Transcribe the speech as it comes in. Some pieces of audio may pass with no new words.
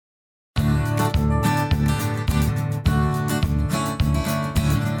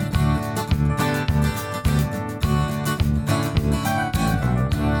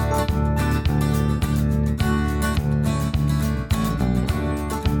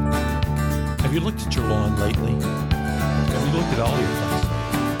Have you looked at your lawn lately? Have you looked at all your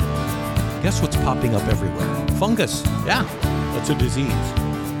plants? Guess what's popping up everywhere? Fungus. Yeah, that's a disease.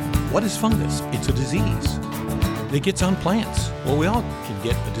 What is fungus? It's a disease that gets on plants. Well, we all can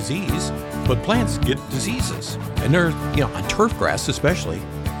get a disease, but plants get diseases. And they're, on turf grass especially,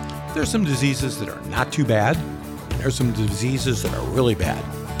 there's some diseases that are not too bad, and there's some diseases that are really bad.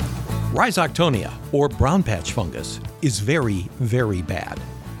 Rhizoctonia, or brown patch fungus, is very, very bad.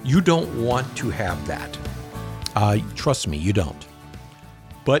 You don't want to have that. Trust me, you don't.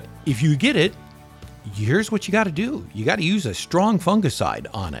 But if you get it, here's what you got to do. You got to use a strong fungicide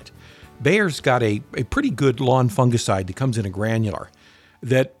on it. Bayer's got a pretty good lawn fungicide that comes in a granular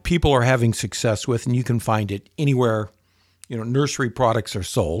that people are having success with, and you can find it anywhere, nursery products are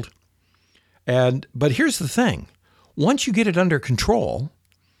sold. But here's the thing. Once you get it under control,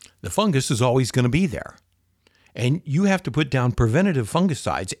 the fungus is always going to be there. And you have to put down preventative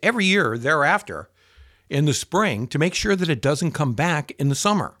fungicides every year thereafter in the spring to make sure that it doesn't come back in the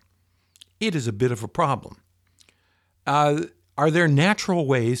summer. It is a bit of a problem. Are there natural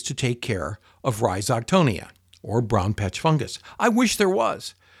ways to take care of rhizoctonia or brown patch fungus? I wish there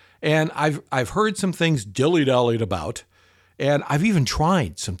was. And I've heard some things dilly-dallied about, and I've even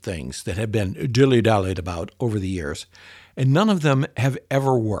tried some things that have been dilly-dallied about over the years, and none of them have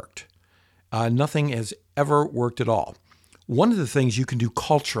ever worked. Nothing has ever worked at all. One of the things you can do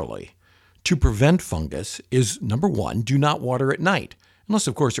culturally to prevent fungus is, number one, do not water at night. Unless,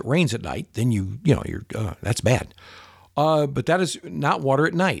 of course, it rains at night, then that's bad. But that is not water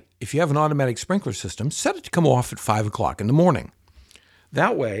at night. If you have an automatic sprinkler system, set it to come off at 5 o'clock in the morning.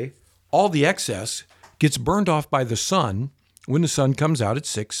 That way, all the excess gets burned off by the sun when the sun comes out at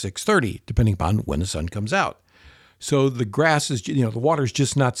 6:30, depending upon when the sun comes out. So the grass is, the water's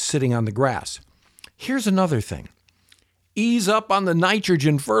just not sitting on the grass. Here's another thing. Ease up on the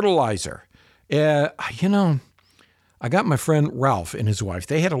nitrogen fertilizer. I got my friend Ralph and his wife.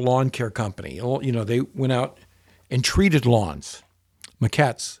 They had a lawn care company. They went out and treated lawns. My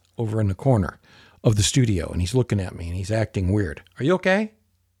cat's over in the corner of the studio, and he's looking at me, and he's acting weird. Are you okay?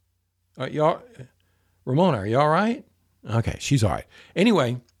 Ramona, are you all right? Okay, she's all right.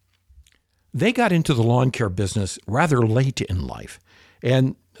 Anyway, they got into the lawn care business rather late in life,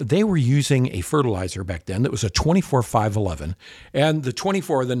 and they were using a fertilizer back then that was a 24-511, and the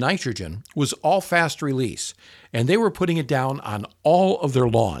 24, the nitrogen, was all fast release, and they were putting it down on all of their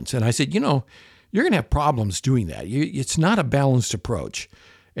lawns. And I said, you're going to have problems doing that. It's not a balanced approach.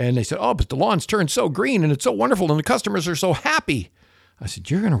 And they said, oh, but the lawns turn so green, and it's so wonderful, and the customers are so happy. I said,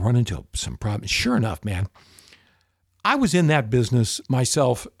 you're going to run into some problems. Sure enough, man, I was in that business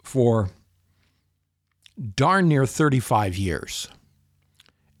myself for darn near 35 years.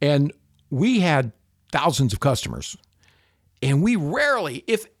 And we had thousands of customers. And we rarely,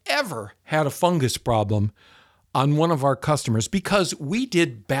 if ever, had a fungus problem on one of our customers because we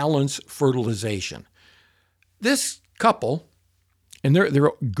did balance fertilization. This couple, and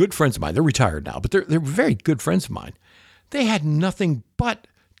they're good friends of mine. They're retired now, but they're very good friends of mine. They had nothing but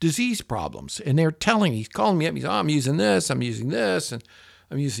disease problems. And he's calling me up. He's, I'm using this, and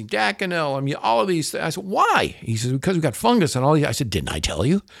I'm using Daconil, all of these things. I said, why? He said, because we got fungus and all these. I said, didn't I tell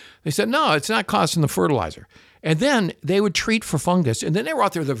you? They said, no, it's not costing the fertilizer. And then they would treat for fungus. And then they were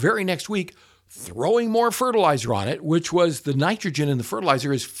out there the very next week throwing more fertilizer on it, which was the nitrogen in the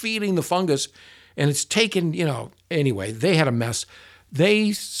fertilizer is feeding the fungus. And it's taken, anyway, they had a mess.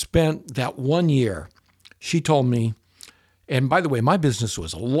 They spent that 1 year, she told me, and by the way, my business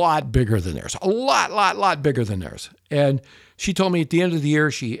was a lot bigger than theirs, a lot bigger than theirs. And she told me at the end of the year,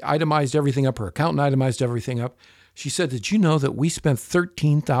 she itemized everything up. Her accountant itemized everything up. She said, did you know that we spent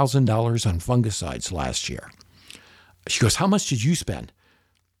 $13,000 on fungicides last year? She goes, how much did you spend?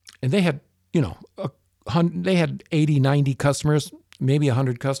 And they had, they had 80, 90 customers, maybe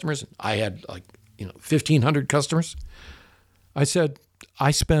 100 customers. I had 1,500 customers. I said,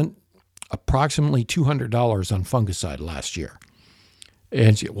 I spent approximately $200 on fungicide last year.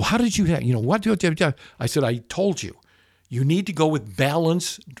 And she, well, how did you have, what do you do? I said, I told you, you need to go with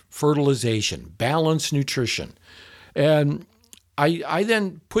balanced fertilization, balanced nutrition. And I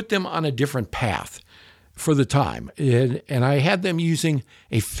then put them on a different path for the time. And I had them using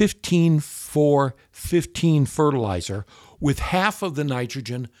a 15-4-15 fertilizer with half of the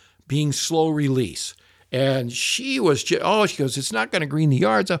nitrogen being slow release. And she was, she goes, it's not going to green the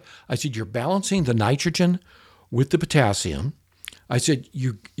yards up. I said, you're balancing the nitrogen with the potassium. I said,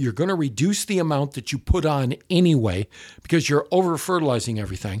 you're going to reduce the amount that you put on anyway because you're over-fertilizing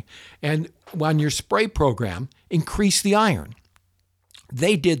everything. And on your spray program, increase the iron.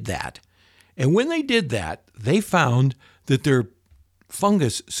 They did that. And when they did that, they found that their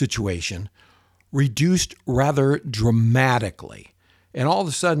fungus situation reduced rather dramatically. And all of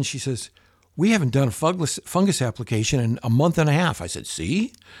a sudden she says, we haven't done a fungus application in a month and a half. I said,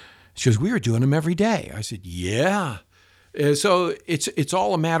 see? She goes, we were doing them every day. I said, yeah. So it's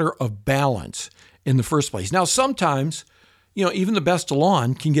all a matter of balance in the first place. Now, sometimes, even the best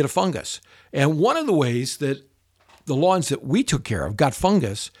lawn can get a fungus. And one of the ways that the lawns that we took care of got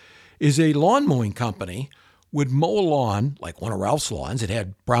fungus is a lawn mowing company would mow a lawn, like one of Ralph's lawns. It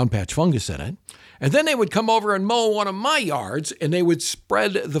had brown patch fungus in it. And then they would come over and mow one of my yards, and they would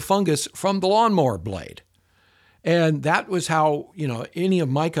spread the fungus from the lawnmower blade. And that was how, any of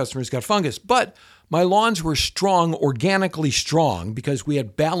my customers got fungus. But my lawns were strong, organically strong, because we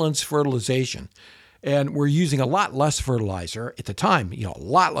had balanced fertilization. And we're using a lot less fertilizer at the time, a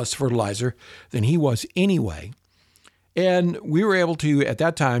lot less fertilizer than he was anyway. And we were able to, at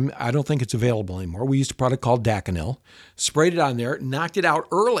that time, I don't think it's available anymore. We used a product called Daconil, sprayed it on there, knocked it out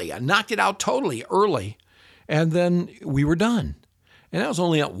early. I knocked it out totally early. And then we were done. And that was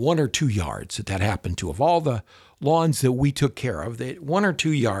only at 1 or 2 yards that happened to. Of all the lawns that we took care of, 1 or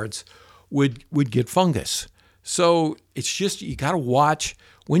 2 yards would get fungus. So it's just, you got to watch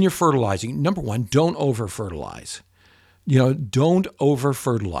when you're fertilizing. Number one, don't over-fertilize. Don't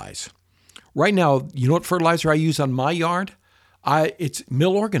over-fertilize. Right now, you know what fertilizer I use on my yard? It's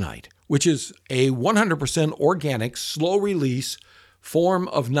Milorganite, which is a 100% organic, slow-release form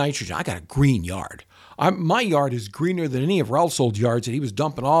of nitrogen. I got a green yard. My yard is greener than any of Ralph's old yards that he was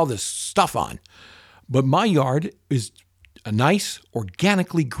dumping all this stuff on. But my yard is a nice,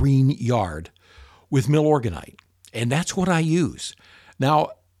 organically green yard with Milorganite, and that's what I use.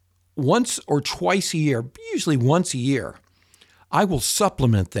 Now, once or twice a year, usually once a year, I will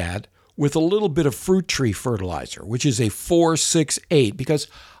supplement that with a little bit of fruit tree fertilizer, which is a 4-6-8, because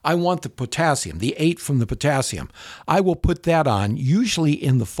I want the potassium, the 8 from the potassium. I will put that on usually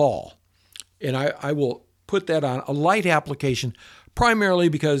in the fall. And I will put that on a light application, primarily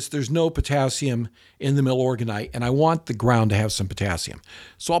because there's no potassium in the Milorganite, and I want the ground to have some potassium.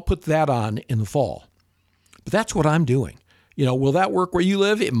 So I'll put that on in the fall. But that's what I'm doing. Will that work where you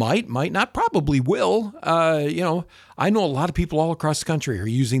live? It might not, probably will. I know a lot of people all across the country are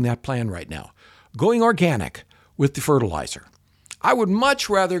using that plan right now, going organic with the fertilizer. I would much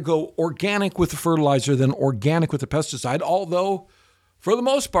rather go organic with the fertilizer than organic with the pesticide, although for the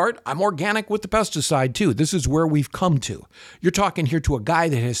most part, I'm organic with the pesticide too. This is where we've come to. You're talking here to a guy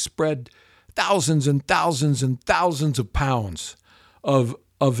that has spread thousands and thousands and thousands of pounds of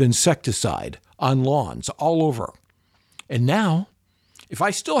insecticide on lawns all over. And now, if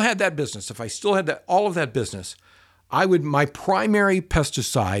I still had that business, all of that business, my primary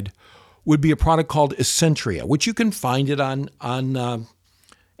pesticide would be a product called Essentria, which you can find it on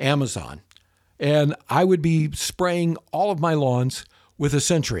Amazon. And I would be spraying all of my lawns with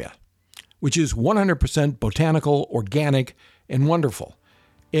Essentria, which is 100% botanical, organic, and wonderful.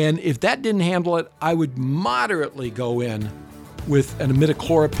 And if that didn't handle it, I would moderately go in with an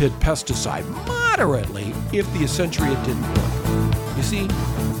imidacloprid pesticide, moderately, if the Essentria didn't work. You see,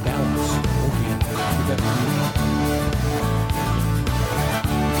 balance, organic.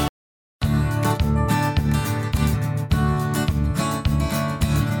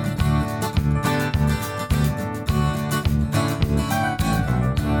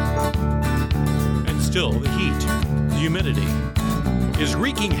 And still, the heat, the humidity, is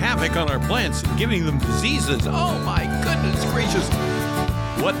wreaking havoc on our plants and giving them diseases. Oh my goodness gracious.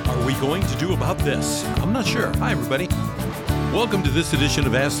 What are we going to do about this? I'm not sure. Hi, everybody. Welcome to this edition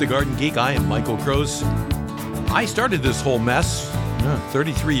of Ask the Garden Geek. I am Michael Kroos. I started this whole mess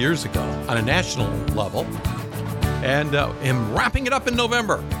 33 years ago on a national level and am wrapping it up in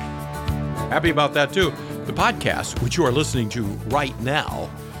November. Happy about that, too. The podcast, which you are listening to right now,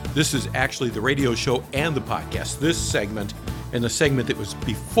 this is actually the radio show and the podcast. This segment and the segment that was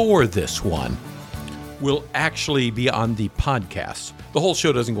before this one will actually be on the podcast. The whole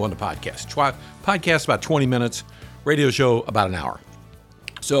show doesn't go on the podcast. Podcast about 20 minutes, radio show about an hour.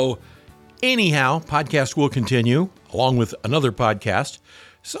 So anyhow, podcast will continue along with another podcast.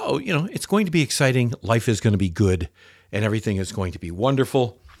 So, it's going to be exciting. Life is going to be good and everything is going to be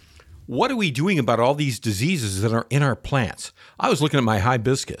wonderful. What are we doing about all these diseases that are in our plants? I was looking at my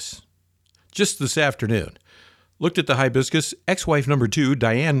hibiscus just this afternoon. Looked at the hibiscus. Ex-wife number 2,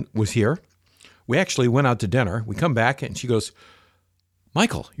 Diane, was here. We actually went out to dinner. We come back and she goes,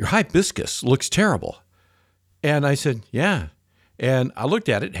 Michael, your hibiscus looks terrible. And I said, yeah. And I looked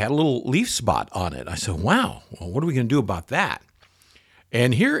at it, had a little leaf spot on it. I said, wow, well, what are we going to do about that?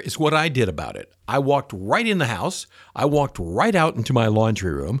 And here is what I did about it. I walked right in the house. I walked right out into my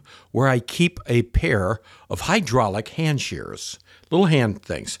laundry room where I keep a pair of hydraulic hand shears, little hand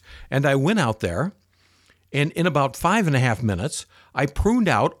things. And I went out there, and in about 5.5 minutes, I pruned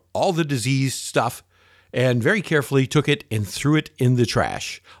out all the diseased stuff and very carefully took it and threw it in the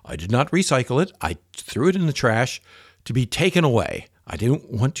trash. I did not recycle it. I threw it in the trash to be taken away. I didn't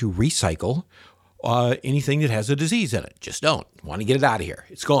want to recycle anything that has a disease in it. Just don't. Want to get it out of here.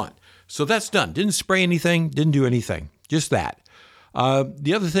 It's gone. So that's done. Didn't spray anything. Didn't do anything. Just that.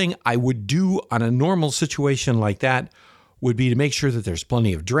 The other thing I would do on a normal situation like that would be to make sure that there's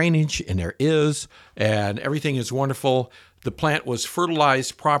plenty of drainage, and there is, and everything is wonderful. The plant was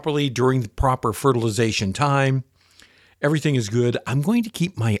fertilized properly during the proper fertilization time. Everything is good. I'm going to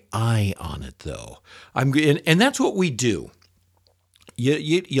keep my eye on it, though. And that's what we do.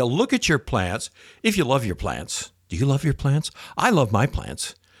 You look at your plants. If you love your plants, do you love your plants? I love my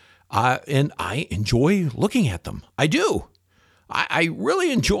plants, and I enjoy looking at them. I do. I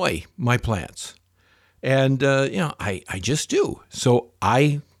really enjoy my plants. And, I just do. So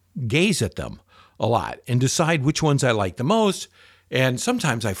I gaze at them a lot and decide which ones I like the most. And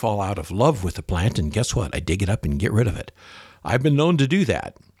sometimes I fall out of love with the plant, and guess what? I dig it up and get rid of it. I've been known to do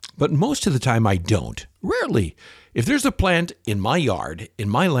that. But most of the time I don't. Rarely. If there's a plant in my yard, in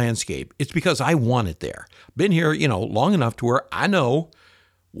my landscape, it's because I want it there. Been here, long enough to where I know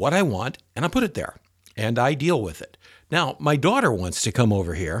what I want, and I put it there. And I deal with it. Now, my daughter wants to come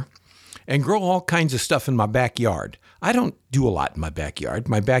over here and grow all kinds of stuff in my backyard. I don't do a lot in my backyard.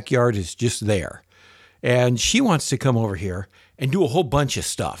 My backyard is just there. And she wants to come over here and do a whole bunch of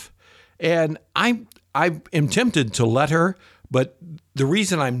stuff. And I am tempted to let her, but the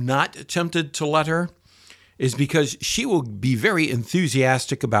reason I'm not tempted to let her is because she will be very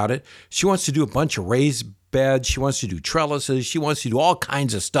enthusiastic about it. She wants to do a bunch of raised beds. She wants to do trellises. She wants to do all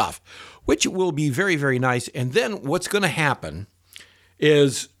kinds of stuff, which will be very, very nice. And then what's going to happen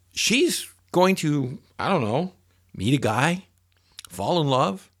is she's going to, meet a guy, fall in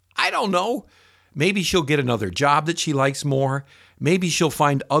love. I don't know. Maybe she'll get another job that she likes more. Maybe she'll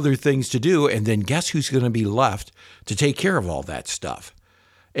find other things to do. And then guess who's going to be left to take care of all that stuff?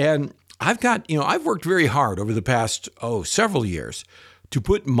 And I've worked very hard over the past, several years to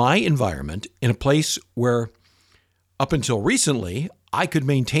put my environment in a place where up until recently, I could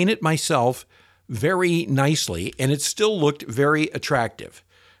maintain it myself very nicely, and it still looked very attractive.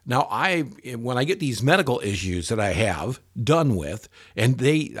 Now, when I get these medical issues that I have done with, and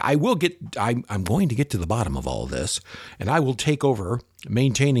I'm going to get to the bottom of all of this, and I will take over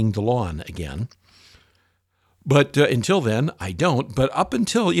maintaining the lawn again. But until then, I don't. But up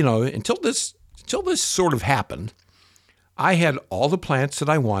until this sort of happened, I had all the plants that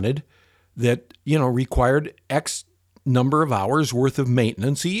I wanted that, required X number of hours worth of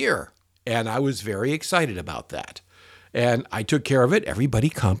maintenance a year. And I was very excited about that. And I took care of it. Everybody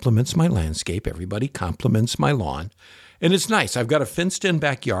compliments my landscape. Everybody compliments my lawn. And it's nice. I've got a fenced-in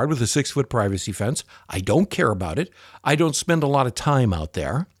backyard with a 6-foot privacy fence. I don't care about it. I don't spend a lot of time out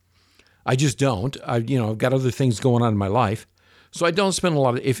there. I just don't. I've got other things going on in my life. So I don't spend a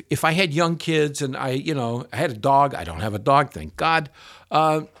lot of, if I had young kids and I had a dog, I don't have a dog, thank God,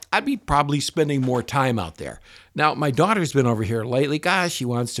 I'd be probably spending more time out there. Now, my daughter's been over here lately. Gosh, she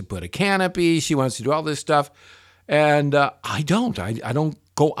wants to put a canopy. She wants to do all this stuff. And I don't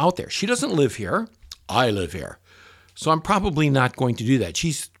go out there. She doesn't live here. I live here. So I'm probably not going to do that.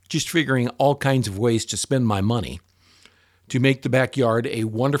 She's just figuring all kinds of ways to spend my money to make the backyard a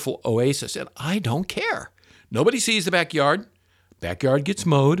wonderful oasis. And I don't care. Nobody sees the backyard. Backyard gets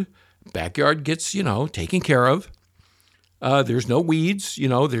mowed. Backyard gets, taken care of. There's no weeds.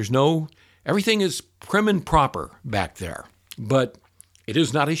 Everything is prim and proper back there. But it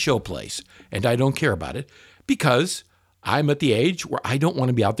is not a show place. And I don't care about it because I'm at the age where I don't want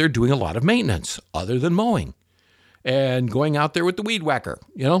to be out there doing a lot of maintenance other than mowing and going out there with the weed whacker,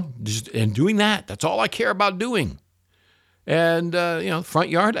 and doing that. That's all I care about doing. And, front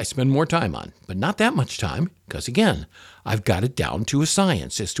yard, I spend more time on, but not that much time because, again, I've got it down to a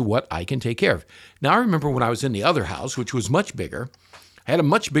science as to what I can take care of. Now, I remember when I was in the other house, which was much bigger, I had a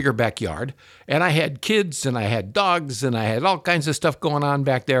much bigger backyard, and I had kids, and I had dogs, and I had all kinds of stuff going on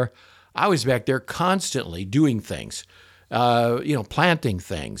back there. I was back there constantly doing things, planting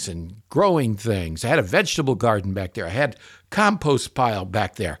things and growing things. I had a vegetable garden back there. I had compost pile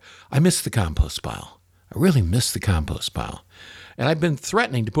back there. I miss the compost pile. I really miss the compost pile. And I've been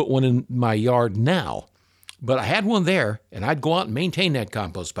threatening to put one in my yard now, but I had one there, and I'd go out and maintain that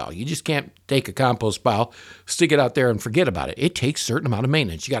compost pile. You just can't take a compost pile, stick it out there, and forget about it. It takes a certain amount of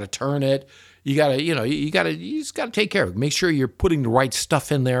maintenance. You got to turn it. You just got to take care of it. Make sure you're putting the right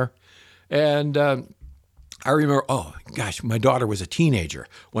stuff in there. And I remember, my daughter was a teenager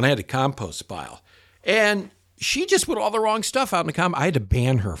when I had a compost pile. And she just put all the wrong stuff out in the compost. I had to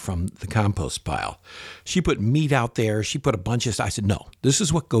ban her from the compost pile. She put meat out there. She put a bunch of stuff. I said, no, this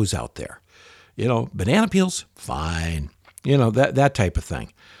is what goes out there. Banana peels, fine. That type of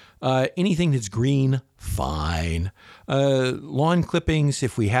thing. Anything that's green, fine. Lawn clippings,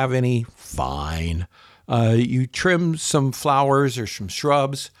 if we have any, fine. You trim some flowers or some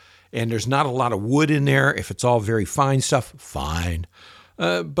shrubs, and there's not a lot of wood in there. If it's all very fine stuff, fine.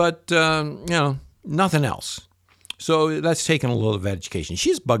 But nothing else. So that's taken a little of education.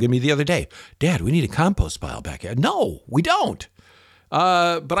 She's bugging me the other day. Dad, we need a compost pile back here. No, we don't.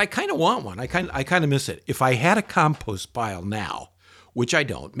 But I kind of want one. I kind of miss it. If I had a compost pile now, which I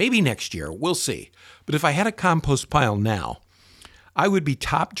don't, maybe next year, we'll see. But if I had a compost pile now, I would be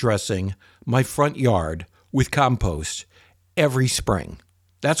top dressing my front yard with compost every spring.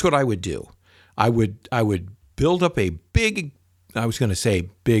 That's what I would do. I would build up a big, I was going to say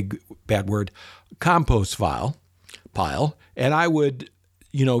big, bad word, compost pile, and I would,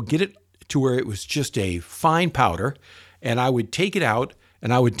 get it to where it was just a fine powder, and I would take it out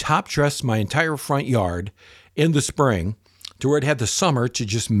and I would top dress my entire front yard in the spring to where it had the summer to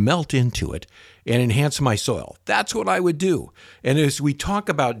just melt into it and enhance my soil. That's what I would do. And as we talk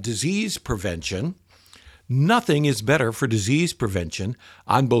about disease prevention, nothing is better for disease prevention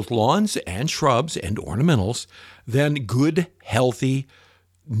on both lawns and shrubs and ornamentals than good, healthy,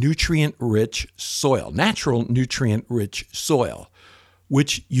 nutrient-rich soil, natural nutrient-rich soil,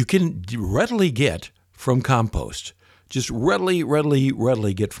 which you can readily get from compost. Just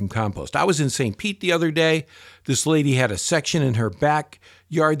readily get from compost. I was in St. Pete the other day. This lady had a section in her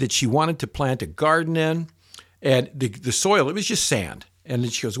backyard that she wanted to plant a garden in. And the soil, it was just sand. And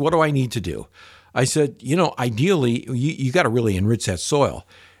then she goes, what do I need to do? I said, ideally, you got to really enrich that soil.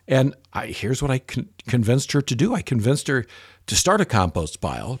 And here's what I convinced her to do. I convinced her to start a compost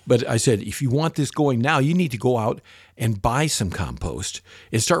pile. But I said, if you want this going now, you need to go out and buy some compost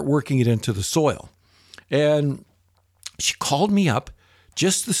and start working it into the soil. And she called me up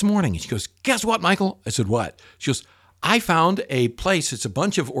just this morning and she goes, guess what, Michael? I said, what? She goes, I found a place. It's a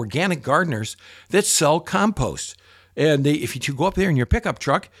bunch of organic gardeners that sell compost. And if you go up there in your pickup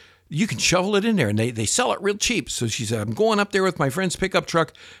truck, you can shovel it in there and they sell it real cheap. So she said, I'm going up there with my friend's pickup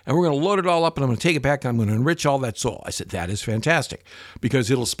truck and we're going to load it all up and I'm going to take it back and I'm going to enrich all that soil. I said, that is fantastic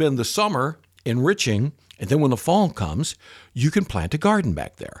because it'll spend the summer enriching. And then when the fall comes, you can plant a garden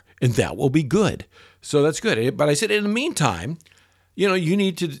back there and that will be good. So that's good. But I said, in the meantime, you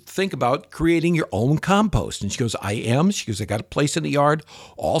need to think about creating your own compost. And she goes, I am. She goes, I got a place in the yard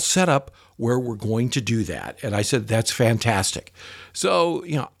all set up where we're going to do that. And I said, that's fantastic. So,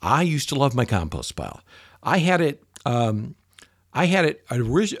 I used to love my compost pile. I had it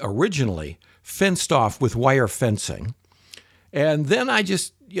originally fenced off with wire fencing. And then I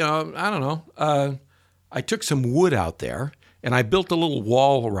just, I took some wood out there and I built a little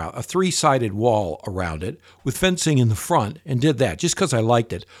wall around, a 3-sided wall around it with fencing in the front and did that just because I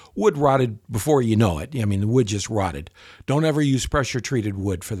liked it. Wood rotted before you know it. I mean, the wood just rotted. Don't ever use pressure-treated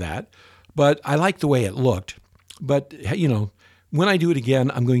wood for that. But I liked the way it looked. But, when I do it again,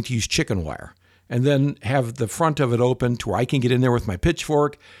 I'm going to use chicken wire and then have the front of it open to where I can get in there with my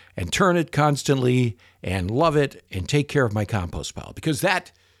pitchfork and turn it constantly and love it and take care of my compost pile. Because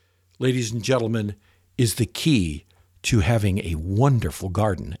that, ladies and gentlemen, is the key to having a wonderful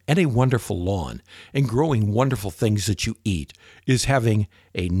garden and a wonderful lawn and growing wonderful things that you eat is having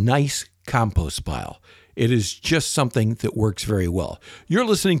a nice compost pile. It is just something that works very well. You're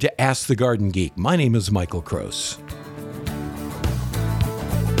listening to Ask the Garden Geek. My name is Michael Kroos.